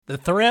The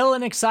thrill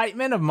and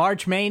excitement of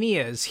March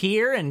Mania is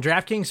here, and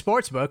DraftKings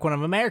Sportsbook, one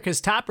of America's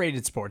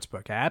top-rated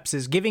sportsbook apps,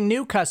 is giving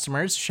new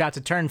customers a shot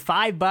to turn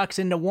 $5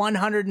 into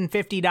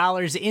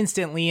 $150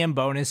 instantly in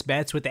bonus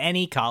bets with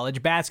any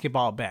college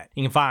basketball bet.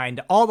 You can find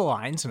all the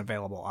lines and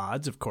available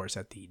odds, of course,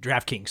 at the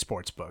DraftKings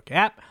Sportsbook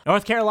app.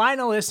 North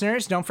Carolina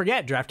listeners, don't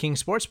forget,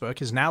 DraftKings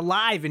Sportsbook is now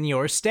live in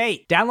your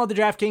state. Download the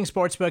DraftKings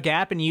Sportsbook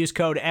app and use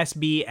code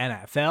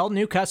SBNFL.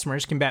 New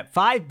customers can bet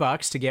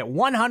 $5 to get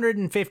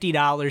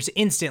 $150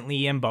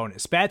 instantly in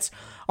bonus bets,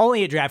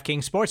 only at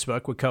DraftKings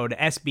Sportsbook with code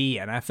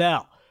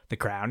SBNFL. The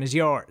crown is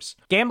yours.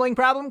 Gambling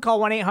problem? Call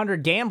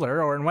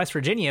 1-800-GAMBLER, or in West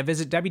Virginia,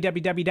 visit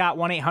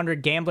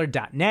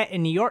www.1800gambler.net.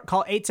 In New York,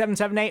 call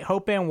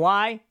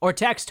 877-8-HOPE-NY or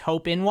text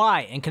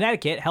HOPE-NY. In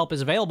Connecticut, help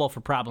is available for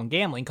problem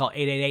gambling. Call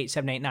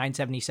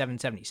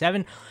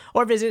 888-789-7777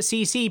 or visit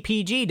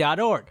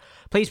ccpg.org.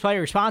 Please play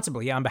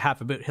responsibly on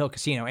behalf of Boot Hill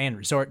Casino and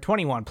Resort.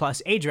 21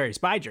 plus, age varies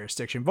by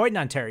jurisdiction. Void in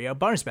Ontario.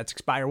 Bonus bets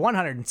expire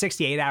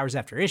 168 hours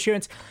after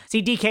issuance.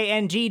 See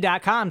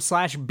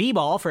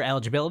dkng.com/bball for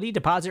eligibility,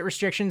 deposit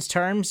restrictions,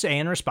 terms,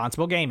 and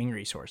responsible gaming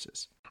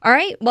resources. All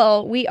right,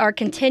 well, we are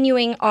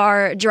continuing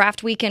our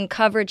draft weekend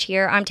coverage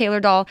here. I'm Taylor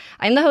Dahl.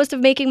 I'm the host of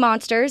Making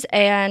Monsters,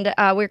 and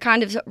we're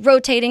kind of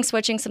rotating,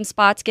 switching some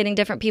spots, getting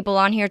different people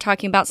on here,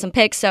 talking about some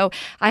picks. So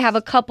I have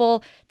a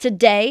couple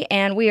today,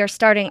 and we are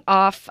starting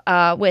off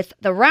with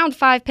the round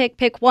 5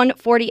 pick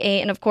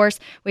 148. And, of course,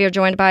 we are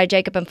joined by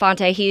Jacob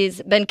Infante.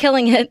 He's been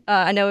killing it.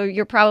 I know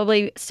you're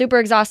probably super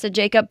exhausted,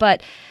 Jacob,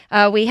 but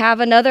we have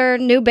another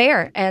new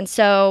Bear. And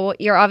so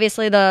you're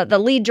obviously the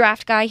lead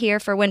draft guy here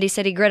for Windy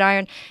City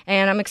Gridiron,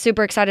 and I'm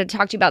super excited to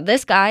talk to you about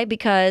this guy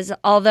because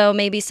although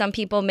maybe some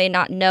people may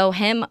not know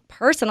him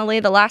personally,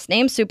 the last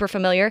name's super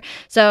familiar.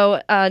 So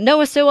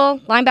Noah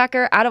Sewell,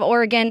 linebacker out of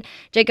Oregon.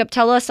 Jacob,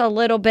 tell us a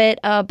little bit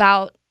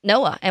about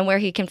Noah and where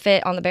he can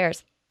fit on the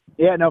Bears.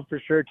 Yeah, no,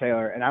 for sure,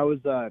 Taylor. And I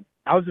was a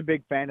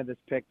big fan of this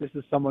pick. This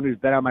is someone who's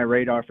been on my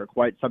radar for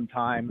quite some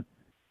time.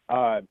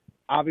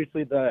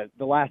 Obviously, the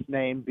last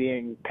name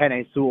being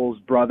Penei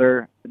Sewell's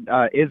brother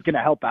is going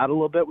to help out a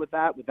little bit with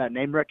that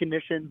name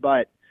recognition,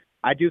 but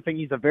I do think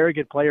he's a very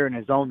good player in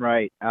his own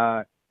right.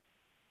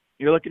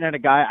 You're looking at a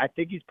guy, I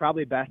think he's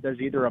probably best as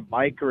either a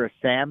Mike or a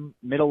Sam,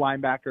 middle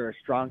linebacker, or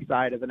strong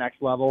side of the next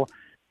level.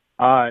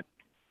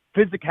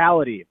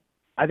 Physicality,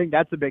 I think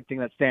that's the big thing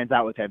that stands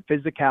out with him.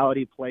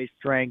 Physicality, play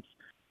strength.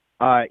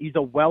 He's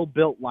a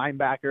well-built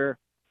linebacker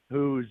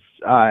who's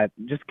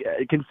just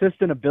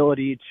consistent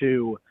ability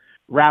to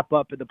wrap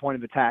up at the point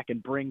of attack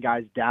and bring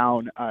guys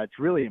down. It's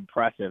really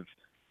impressive.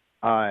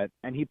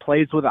 And he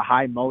plays with a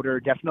high motor,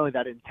 definitely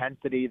that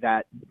intensity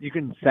that you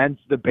can sense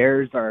the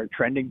Bears are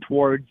trending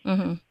towards,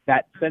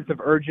 that sense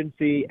of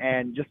urgency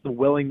and just the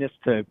willingness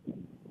to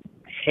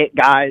hit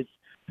guys.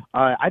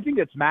 I think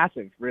it's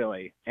massive,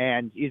 really.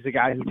 And he's a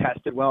guy who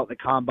tested well at the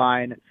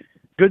combine,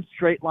 good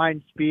straight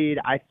line speed.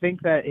 I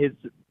think that his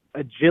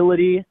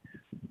agility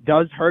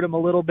does hurt him a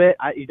little bit.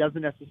 He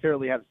doesn't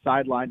necessarily have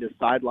sideline to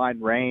sideline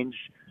range.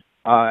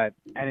 And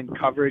in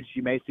coverage,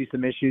 you may see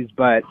some issues,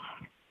 but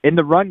in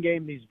the run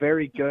game, he's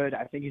very good.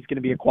 I think he's going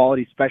to be a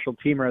quality special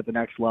teamer at the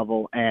next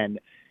level, and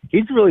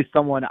he's really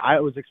someone I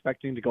was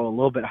expecting to go a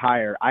little bit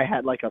higher. I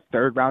had like a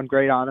 3rd-round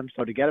grade on him,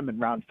 so to get him in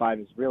round 5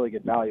 is really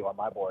good value on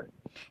my board.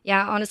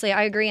 Yeah, honestly,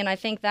 I agree, and I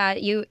think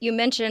that you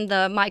mentioned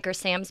the Mike or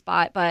Sam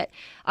spot, but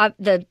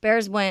the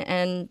Bears went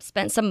and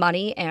spent some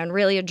money and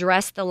really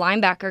addressed the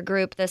linebacker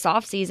group this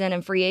offseason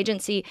and free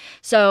agency,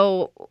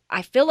 so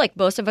I feel like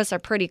most of us are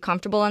pretty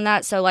comfortable in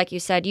that. So like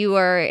you said, you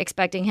were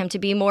expecting him to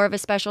be more of a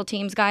special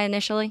teams guy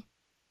initially?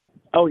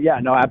 Oh, yeah,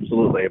 no,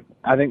 absolutely.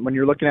 I think when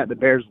you're looking at the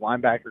Bears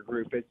linebacker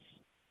group,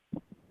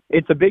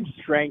 it's a big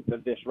strength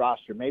of this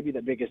roster, maybe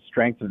the biggest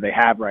strength that they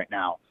have right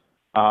now.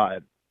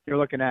 You're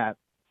looking at,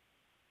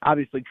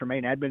 obviously,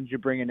 Tremaine Edmonds you're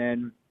bringing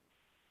in,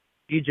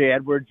 DJ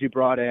Edwards you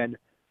brought in,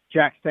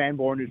 Jack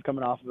Sanborn, who's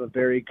coming off of a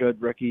very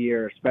good rookie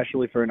year,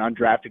 especially for an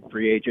undrafted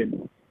free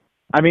agent.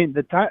 I mean,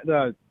 the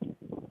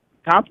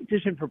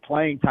competition for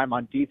playing time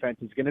on defense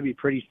is going to be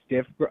pretty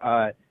stiff,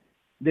 at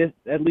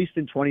least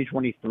in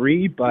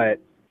 2023, but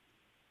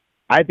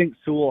I think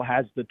Sewell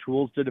has the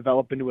tools to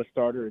develop into a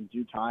starter in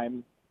due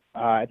time.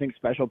 I think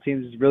special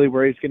teams is really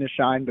where he's going to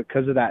shine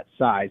because of that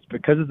size,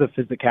 because of the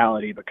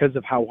physicality, because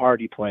of how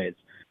hard he plays.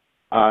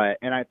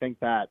 And I think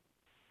that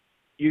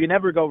you can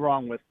never go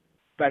wrong with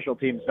special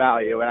teams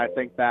value. And I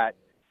think that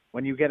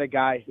when you get a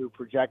guy who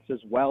projects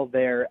as well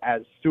there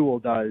as Sewell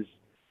does,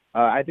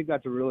 I think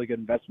that's a really good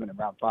investment in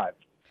round 5.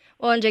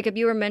 Well, and Jacob,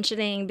 you were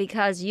mentioning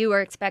because you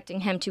were expecting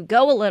him to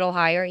go a little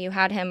higher. You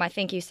had him, I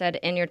think you said,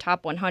 in your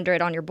top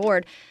 100 on your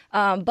board.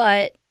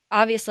 But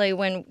obviously,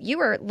 when you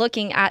were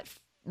looking at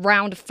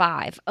round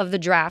 5 of the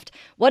draft,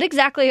 what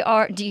exactly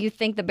do you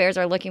think the Bears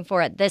are looking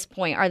for at this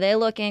point? Are they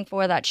looking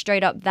for that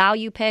straight up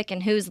value pick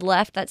and who's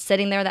left that's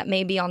sitting there that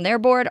may be on their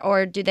board,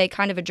 or do they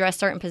kind of address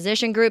certain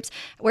position groups?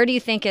 Where do you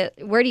think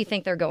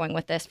they're going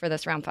with this for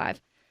this round 5?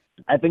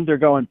 I think they're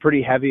going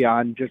pretty heavy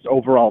on just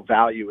overall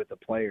value with the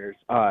players.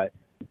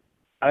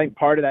 I think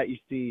part of that you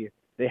see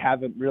they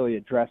haven't really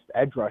addressed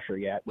edge rusher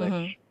yet,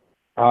 which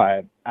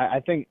I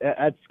think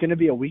that's going to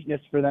be a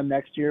weakness for them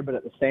next year, but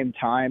at the same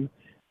time,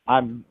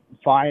 I'm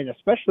fine,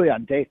 especially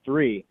on day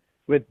 3,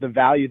 with the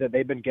value that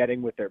they've been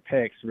getting with their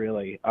picks,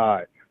 really.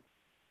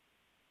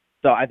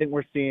 So I think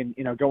we're seeing,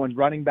 going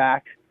running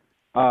back,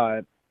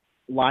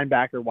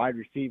 linebacker, wide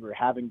receiver,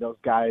 having those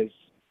guys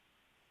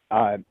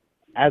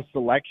as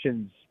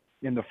selections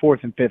in the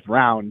 4th and 5th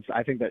rounds.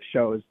 I think that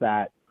shows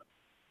that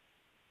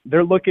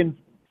they're looking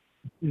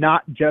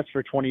not just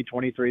for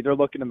 2023, they're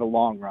looking in the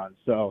long run.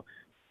 So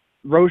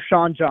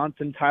Roschon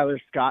Johnson, Tyler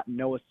Scott, and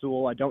Noah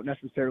Sewell, I don't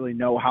necessarily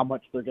know how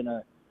much they're going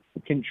to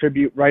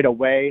contribute right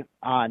away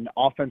on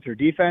offense or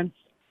defense,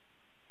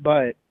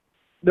 but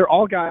they're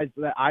all guys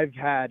that I've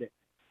had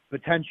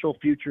potential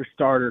future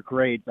starter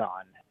grades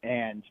on,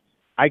 and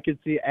I could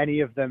see any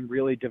of them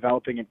really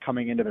developing and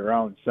coming into their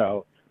own.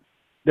 So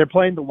they're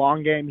playing the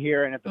long game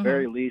here, and at the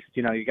very least,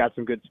 you got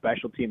some good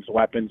special teams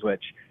weapons,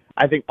 which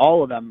I think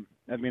all of them,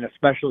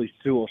 especially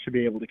Sewell, should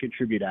be able to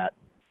contribute at.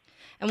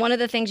 And one of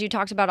the things you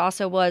talked about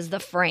also was the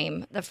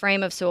frame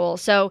of Sewell.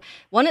 So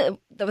one of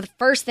the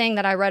first thing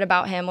that I read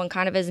about him when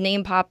kind of his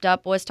name popped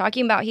up was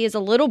talking about he is a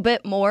little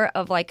bit more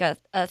of like a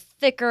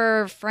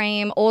thicker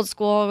frame, old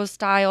school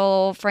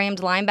style framed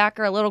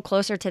linebacker, a little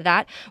closer to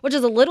that, which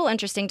is a little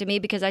interesting to me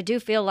because I do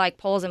feel like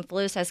Poles and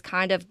Flus has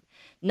kind of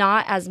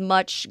not as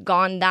much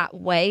gone that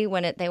way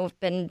when they've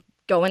been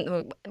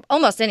going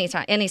almost any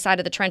side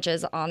of the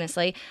trenches,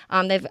 honestly.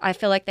 I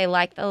feel like they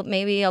like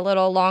maybe a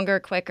little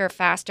longer, quicker,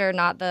 faster,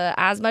 not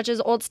as much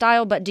as old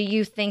style. But do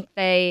you think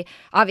they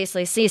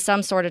obviously see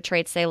some sort of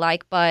traits they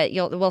like, but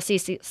we'll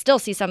still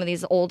see some of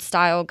these old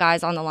style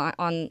guys on the line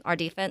on our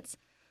defense?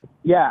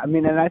 Yeah,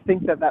 and I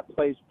think that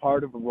plays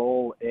part of a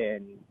role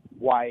in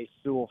why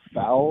Sewell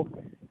fell,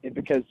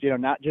 because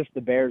not just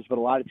the Bears, but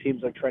a lot of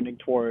teams are trending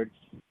towards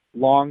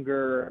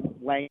longer,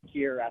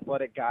 lankier,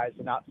 athletic guys,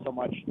 and not so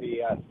much the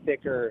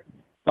thicker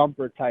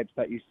thumper types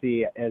that you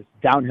see as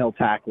downhill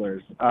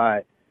tacklers.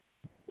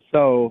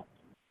 So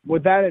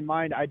with that in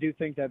mind, I do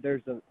think that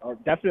there's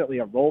definitely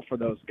a role for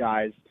those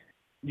guys.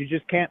 You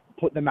just can't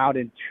put them out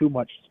in too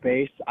much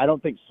space. I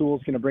don't think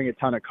Sewell's going to bring a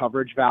ton of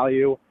coverage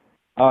value,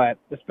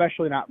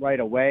 especially not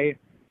right away.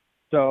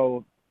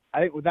 So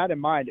I think with that in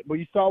mind,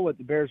 you saw what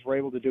the Bears were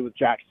able to do with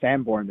Jack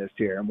Sanborn this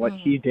year and what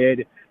he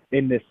did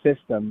in this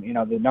system,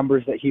 the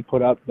numbers that he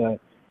put up, the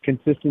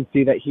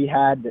consistency that he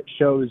had, that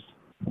shows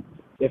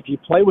if you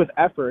play with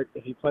effort,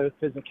 if you play with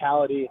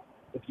physicality,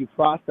 if you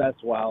process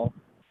well,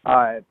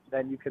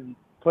 then you can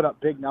put up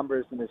big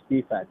numbers in this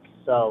defense.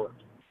 So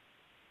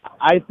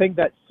I think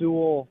that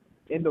Sewell,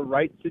 in the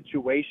right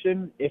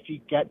situation, if he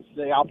gets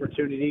the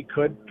opportunity,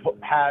 could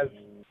have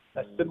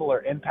a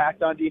similar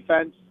impact on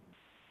defense.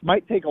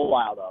 Might take a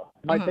while, though.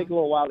 It might take a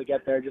little while to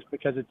get there just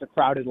because it's a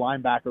crowded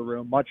linebacker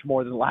room, much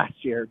more than last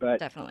year. But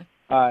definitely,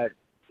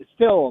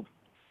 still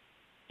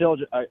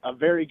a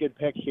very good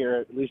pick here,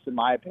 at least in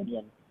my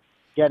opinion,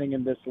 getting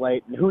him this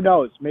late. And who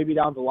knows, maybe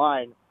down the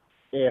line,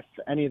 if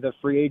any of the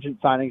free agent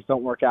signings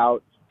don't work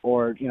out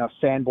or,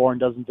 Sanborn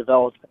doesn't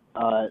develop,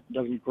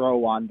 doesn't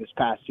grow on this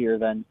past year,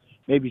 then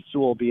maybe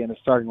Sewell will be in the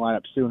starting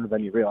lineup sooner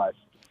than you realize.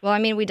 Well,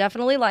 we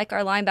definitely like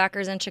our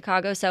linebackers in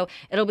Chicago, so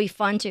it'll be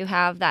fun to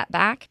have that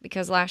back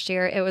because last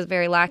year it was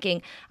very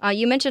lacking.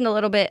 You mentioned a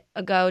little bit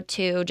ago,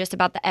 too, just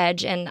about the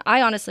edge, and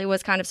I honestly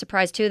was kind of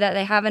surprised, too, that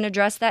they haven't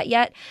addressed that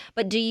yet.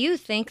 But do you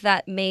think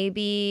that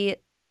maybe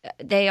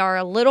they are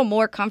a little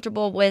more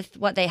comfortable with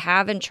what they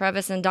have in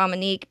Travis and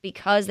Dominique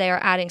because they are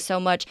adding so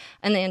much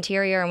in the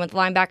interior and with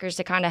linebackers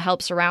to kind of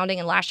help surrounding,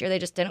 and last year they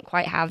just didn't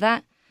quite have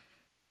that?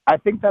 I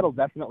think that'll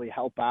definitely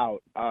help out.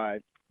 I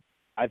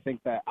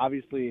think that,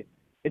 obviously,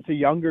 it's a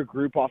younger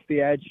group off the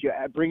edge. You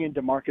bring in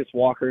DeMarcus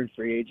Walker in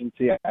free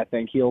agency. I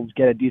think he'll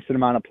get a decent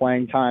amount of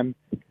playing time.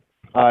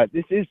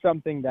 This is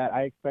something that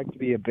I expect to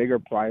be a bigger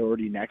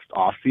priority next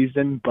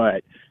offseason,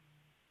 but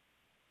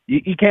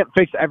you can't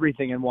fix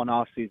everything in one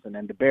offseason.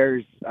 And the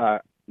Bears,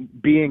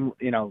 being,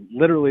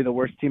 literally the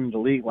worst team in the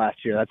league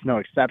last year, that's no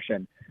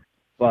exception.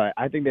 But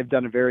I think they've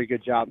done a very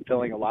good job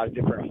filling a lot of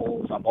different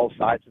holes on both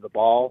sides of the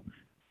ball.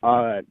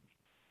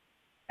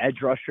 Edge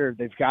rusher,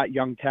 they've got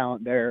young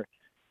talent there.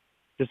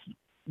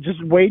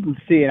 Just wait and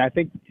see. And I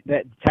think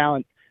that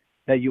talent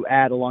that you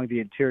add along the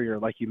interior,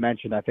 like you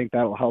mentioned, I think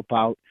that'll help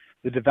out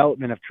the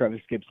development of Travis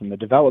Gibson, the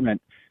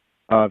development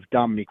of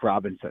Dominique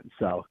Robinson.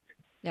 So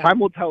time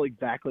will tell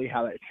exactly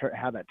how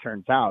that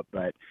turns out.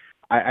 But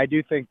I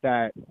do think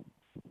that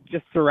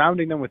just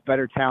surrounding them with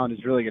better talent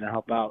is really going to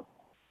help out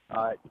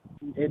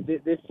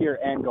this year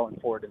and going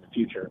forward in the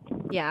future.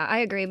 Yeah, I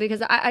agree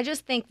because I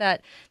just think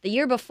that the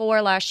year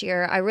before last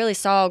year, I really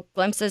saw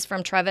glimpses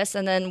from Travis,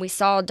 and then we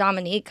saw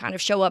Dominique kind of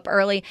show up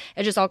early.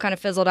 It just all kind of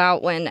fizzled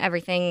out when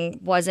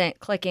everything wasn't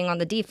clicking on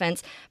the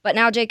defense. But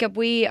now, Jacob,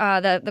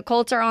 the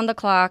Colts are on the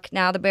clock.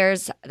 Now the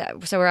Bears,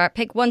 so we're at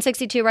pick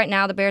 162 right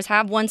now. The Bears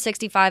have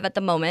 165 at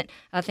the moment.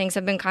 Things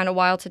have been kind of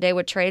wild today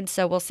with trades,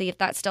 so we'll see if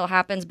that still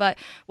happens. But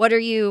what are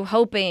you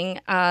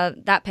hoping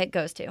that pick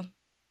goes to?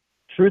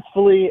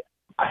 Truthfully,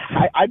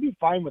 I'd be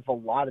fine with a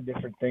lot of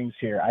different things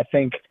here. I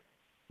think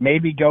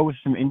maybe go with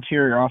some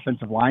interior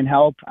offensive line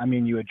help.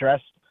 You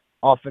addressed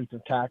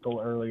offensive tackle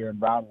earlier in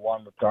round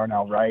 1 with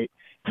Darnell Wright.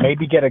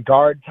 Maybe get a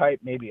guard type,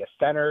 maybe a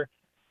center.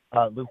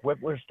 Luke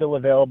Whippler's still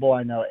available.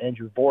 I know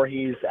Andrew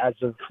Voorhees, as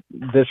of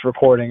this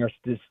recording,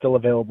 is still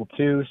available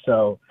too.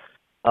 So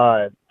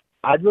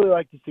I'd really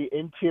like to see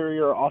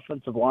interior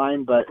offensive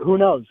line, but who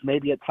knows?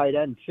 Maybe at tight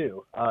end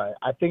too.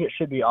 I think it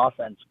should be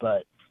offense,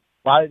 but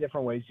a lot of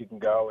different ways you can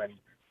go. And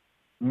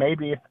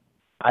maybe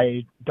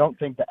I don't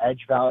think the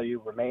edge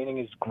value remaining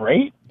is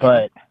great,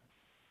 but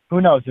who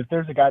knows? If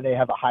there's a guy they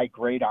have a high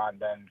grade on,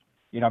 then,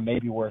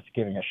 maybe worth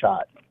giving a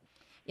shot.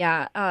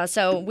 Yeah,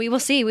 so we will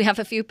see. We have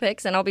a few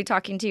picks, and I'll be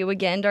talking to you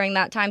again during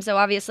that time. So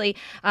obviously,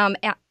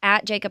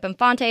 at Jacob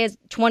Infante is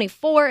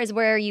 24 is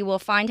where you will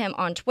find him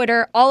on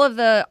Twitter. All of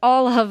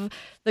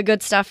the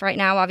good stuff right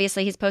now.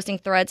 Obviously, he's posting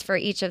threads for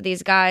each of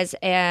these guys,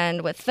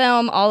 and with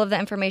film, all of the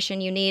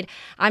information you need.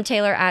 I'm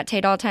Taylor at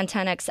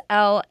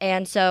Taydol1010XL,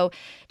 and so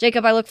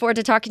Jacob, I look forward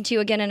to talking to you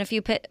again in a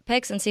few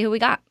picks and see who we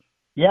got.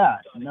 Yeah,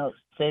 no,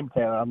 same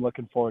Taylor. I'm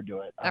looking forward to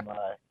it.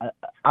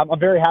 I'm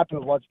very happy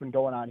with what's been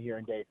going on here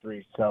in day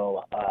 3.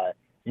 So,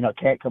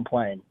 can't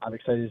complain. I'm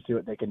excited to see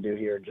what they can do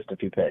here in just a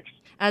few picks.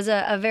 As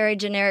a very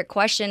generic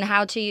question,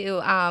 how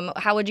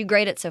would you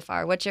grade it so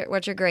far? What's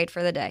your grade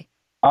for the day?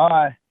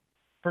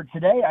 For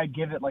today, I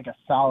give it like a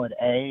solid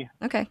A.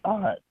 Okay.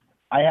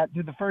 I had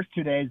through the first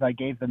 2 days, I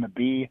gave them a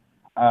B.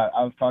 I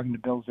was talking to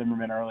Bill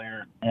Zimmerman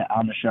earlier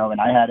on the show,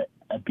 and I had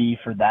a B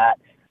for that.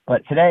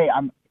 But today,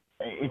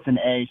 it's an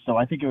A, so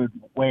I think it would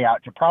weigh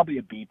out to probably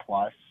a B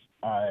plus.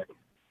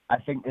 I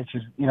think it's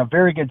just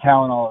very good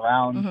talent all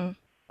around.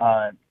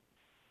 Mm-hmm.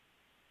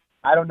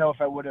 I don't know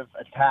if I would have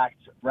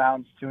attacked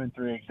rounds 2 and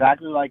 3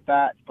 exactly like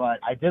that, but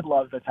I did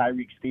love the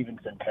Tyreek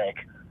Stevenson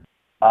pick.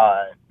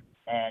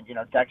 And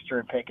Dexter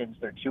and Pickens,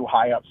 they're 2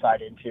 high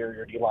upside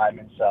interior D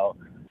linemen, so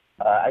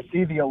I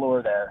see the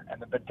allure there.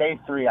 But day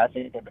 3, I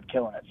think they've been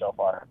killing it so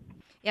far.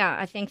 Yeah,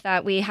 I think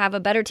that we have a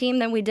better team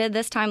than we did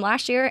this time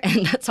last year,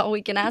 and that's all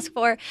we can ask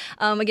for.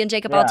 Again,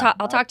 Jacob, Yeah,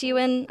 I'll talk to you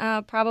in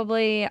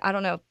probably,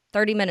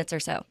 30 minutes or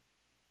so.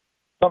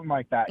 Something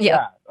like that.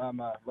 Yeah.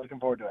 I'm looking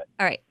forward to it.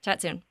 All right,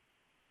 chat soon.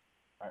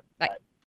 All right, bye. Bye.